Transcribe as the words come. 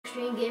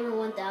Extreme Gamer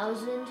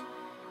 1000,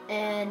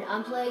 and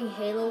I'm playing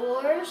Halo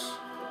Wars.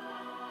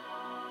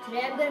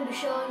 Today I'm going to be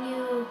showing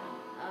you,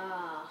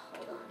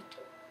 hold on.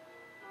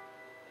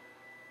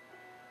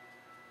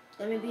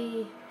 I'm going to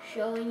be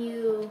showing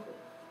you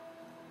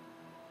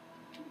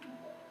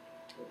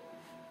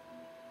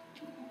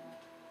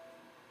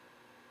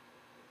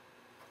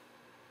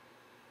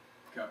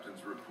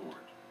Captain's report,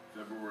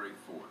 February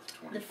 4th,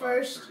 2531. the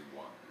first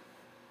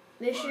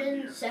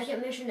mission,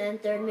 second mission,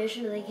 and third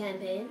mission of the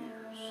campaign.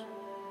 Years.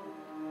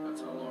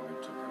 That's how long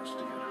it took us to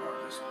get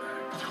Harvest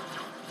back.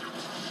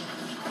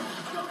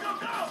 Go, go,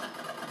 go!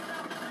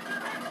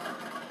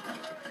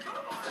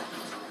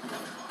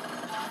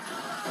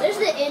 There's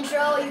the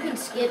intro, you can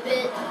skip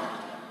it,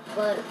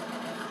 but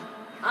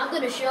I'm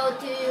going to show it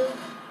to you.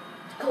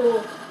 It's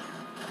cool.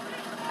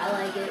 I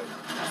like it.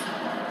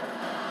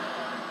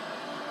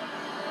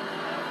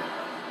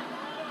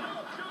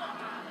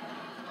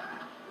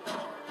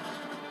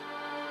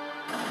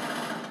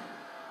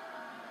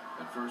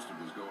 At first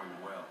it was going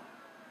well,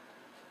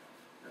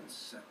 then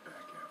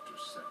setback after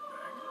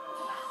setback.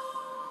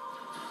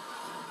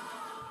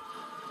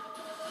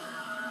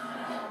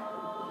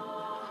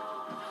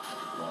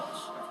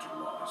 Loss after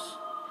loss.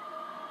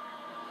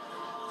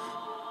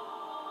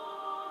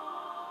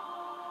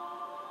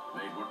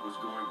 Made what was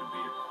going to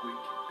be a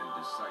quick and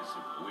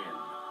decisive win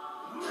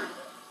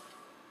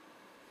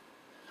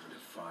into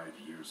 5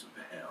 years of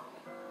hell.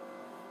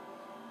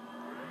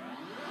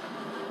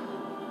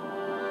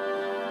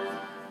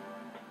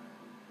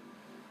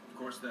 Of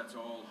course, that's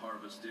all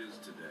Harvest is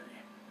today.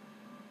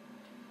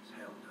 It's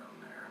hell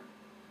down there.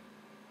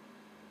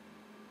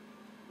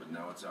 But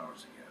now it's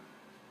ours again.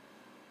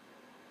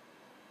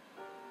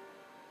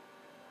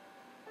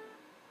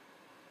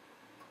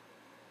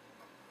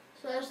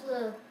 So that's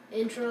the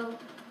intro,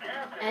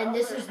 and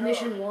this is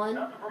mission 1.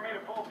 Nothing for me to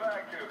pull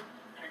back to.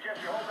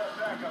 Suggest you hold that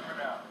back up for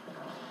now.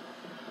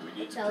 We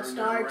need to That's how it turn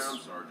that starts.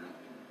 around, Sergeant.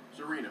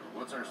 Serena,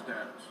 what's our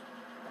status?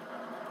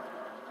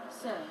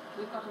 Sir,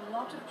 we've got a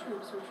lot of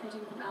troops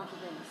retreating from outer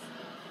base.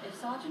 If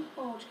Sergeant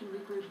Forge can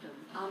regroup them,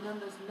 our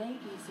numbers may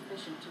be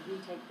sufficient to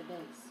retake the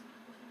base.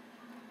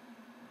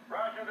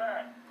 Roger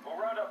that. We'll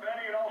round up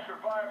any and all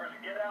survivors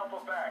and get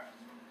Alpha back.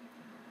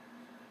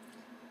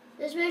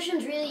 This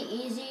mission's really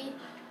easy.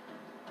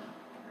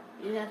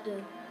 You have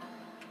to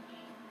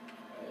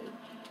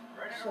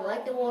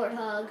select the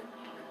Warthog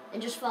and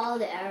just follow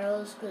the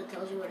arrows because it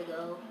tells you where to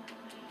go.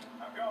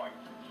 I'm going.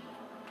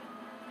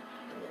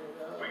 There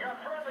we We go.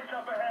 got friendlies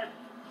up ahead.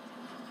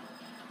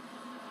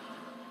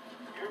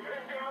 You're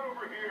pinned down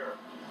over here.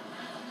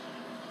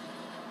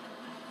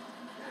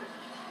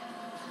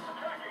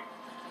 Attacking.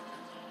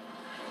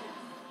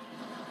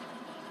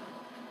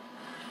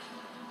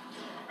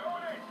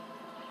 Going in.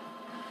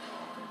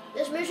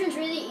 This mission's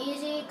really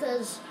easy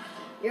because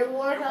your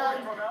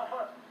Warthog From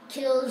Alpha.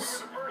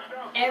 kills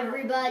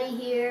everybody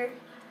here.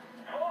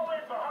 Fall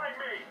in behind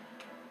me.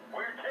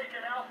 We're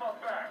taking Alpha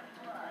back.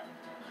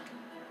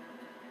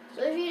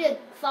 So you need to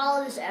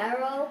follow this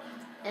arrow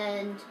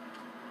and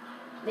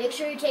make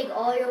sure you take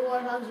all your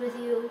Warthogs with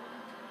you.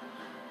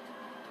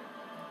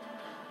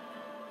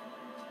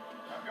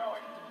 I'm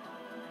going.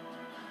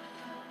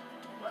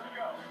 Let's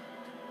go.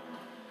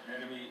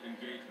 Enemy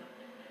engagement.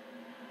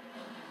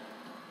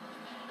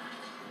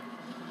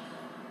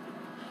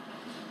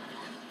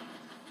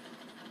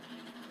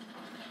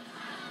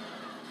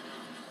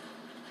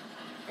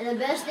 And the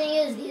best thing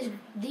is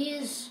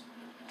these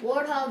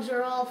Warthogs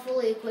are all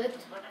fully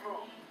equipped. Let's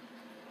move.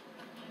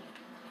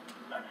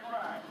 Let's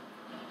ride.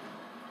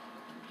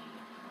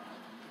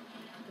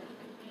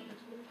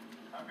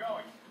 I'm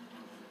going.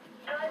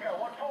 Tango,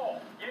 what for?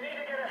 You need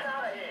to get us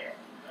out of here.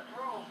 Let's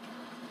roll.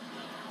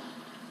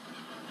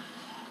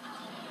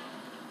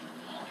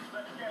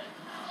 Let's get it.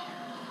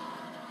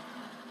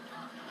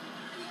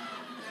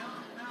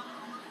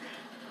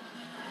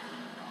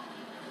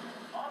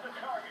 On the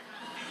target.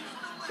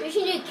 So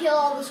you need to kill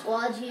all the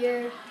squads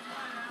here. You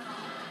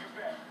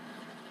bet.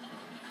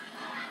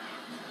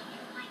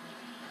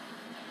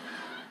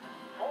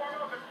 Form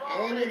up and follow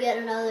And then you me. get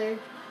another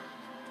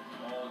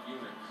All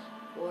units.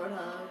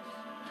 Warthog.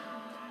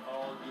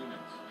 All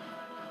units.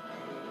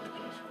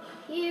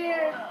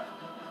 Here.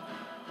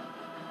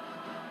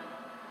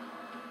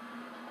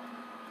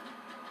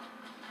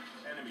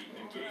 Enemy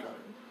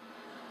engagement.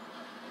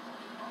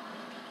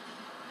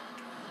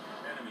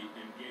 Enemy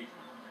engagement.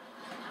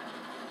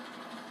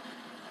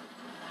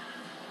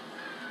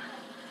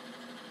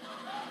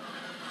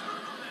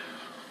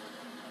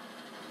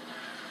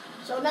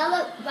 So now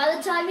that by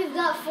the time you've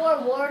got 4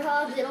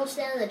 Warthogs, they don't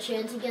stand a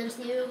chance against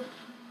you.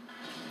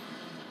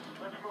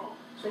 Let's move.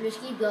 So just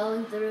keep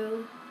going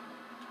through.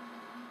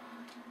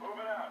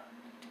 Moving out.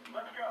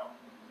 Let's go.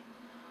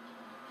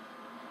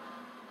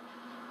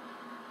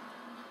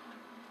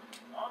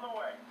 On the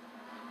way.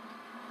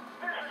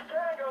 This is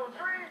Tango 3-3.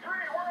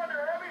 We're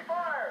under heavy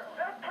fire.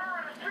 That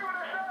turret is chewing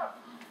us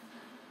up.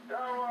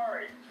 Don't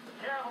worry.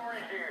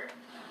 Cavalry's here.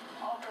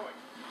 I'll do it.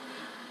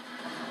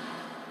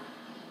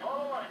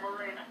 Follow us,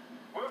 Marines.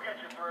 We'll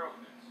get you through.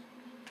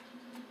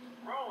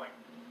 Rolling.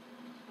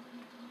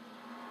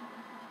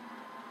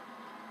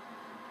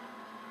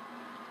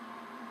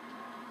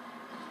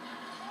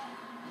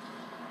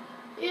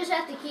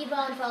 just have to keep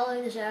on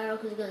following this arrow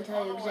because it's going to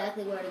tell you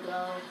exactly where to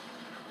go.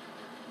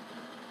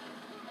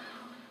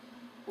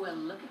 Well,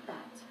 look at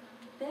that.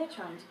 They're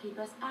trying to keep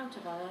us out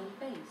of our own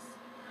base.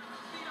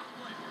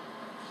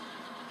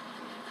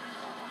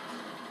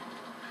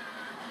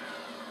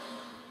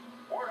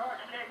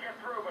 Warthogs can't get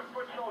through, but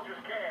foot soldiers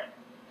can.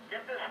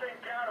 Get this thing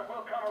down and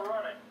we'll come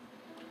a-running.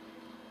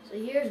 So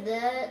here's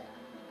that,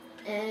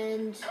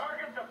 and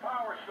Target the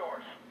power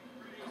source.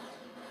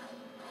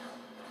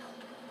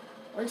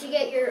 once you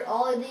get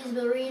all of these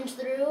Marines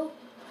through,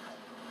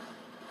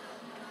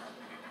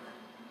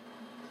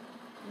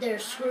 they're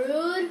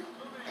screwed,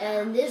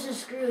 and this is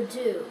screwed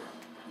too.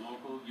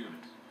 Local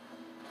units.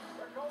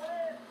 They're going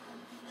in.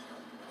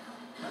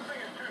 That thing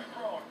is too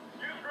strong.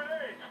 Use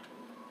grenades.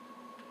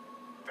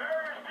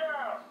 Barriers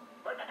down.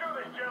 Let's do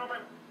this,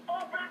 gentlemen.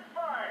 Open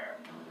fire.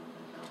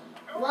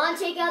 We want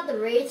to take out the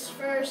Wraiths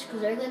first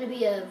because they're going to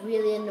be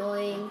really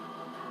annoying.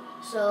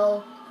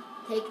 So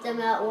take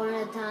them out one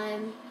at a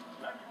time.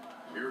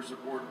 Air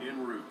support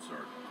en route,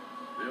 Sergeant.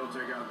 They'll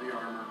take out the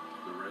armor.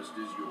 The rest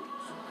is yours.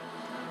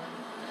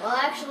 Well,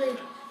 actually,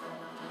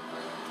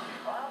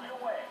 Miles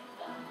away.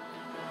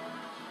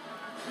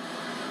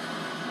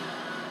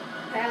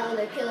 apparently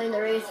they're killing the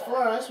Wraiths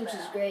for us, which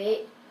is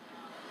great.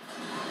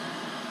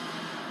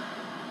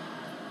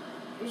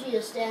 You should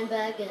just stand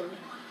back and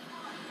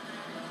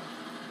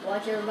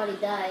watch everybody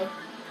die.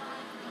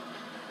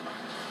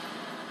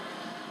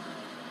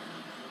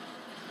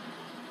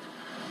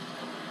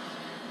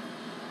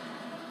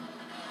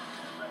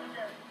 Let's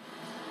get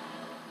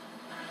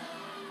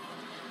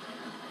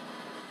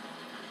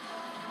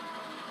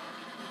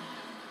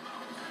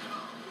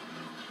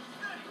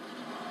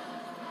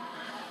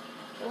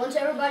it. Once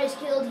everybody's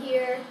killed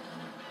here,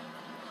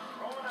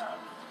 Rolling out.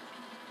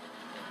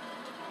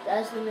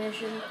 that's the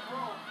mission.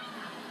 Roll.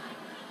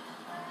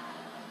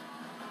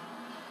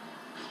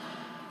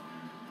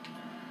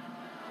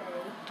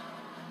 Okay.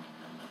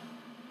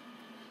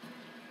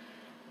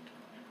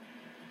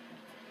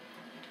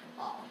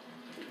 Oh,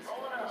 Jesus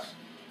Rolling out. Christ.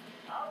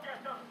 I'll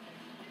get them.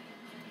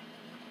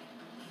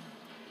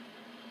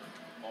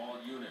 All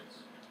units.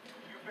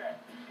 You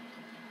bet.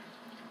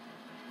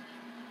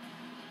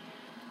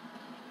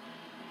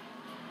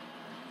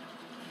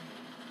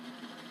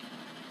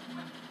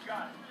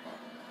 Got it.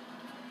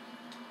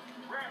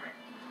 Ramming.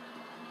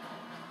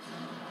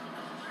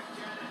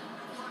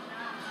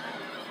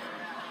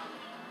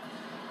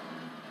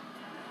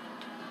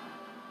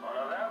 Well,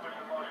 now that was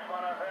the most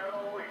fun I've had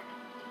all week.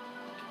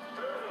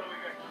 We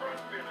got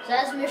crushed in So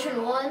that's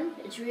mission 1.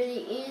 It's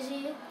really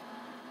easy.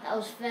 That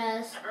was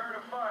fast. Spirit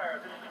of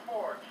fire, this is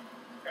Forge.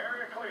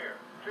 Area clear.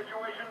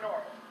 Situation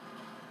normal.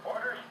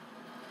 Orders?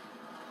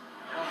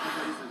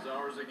 Alpha base is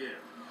ours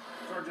again.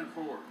 Sergeant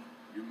Ford,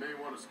 you may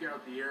want to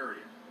scout the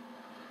area.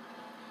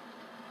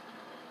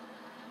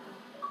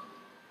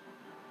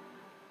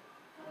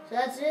 So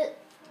that's it.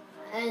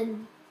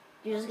 And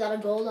you just got a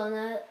gold on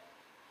that.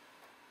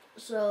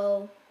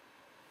 So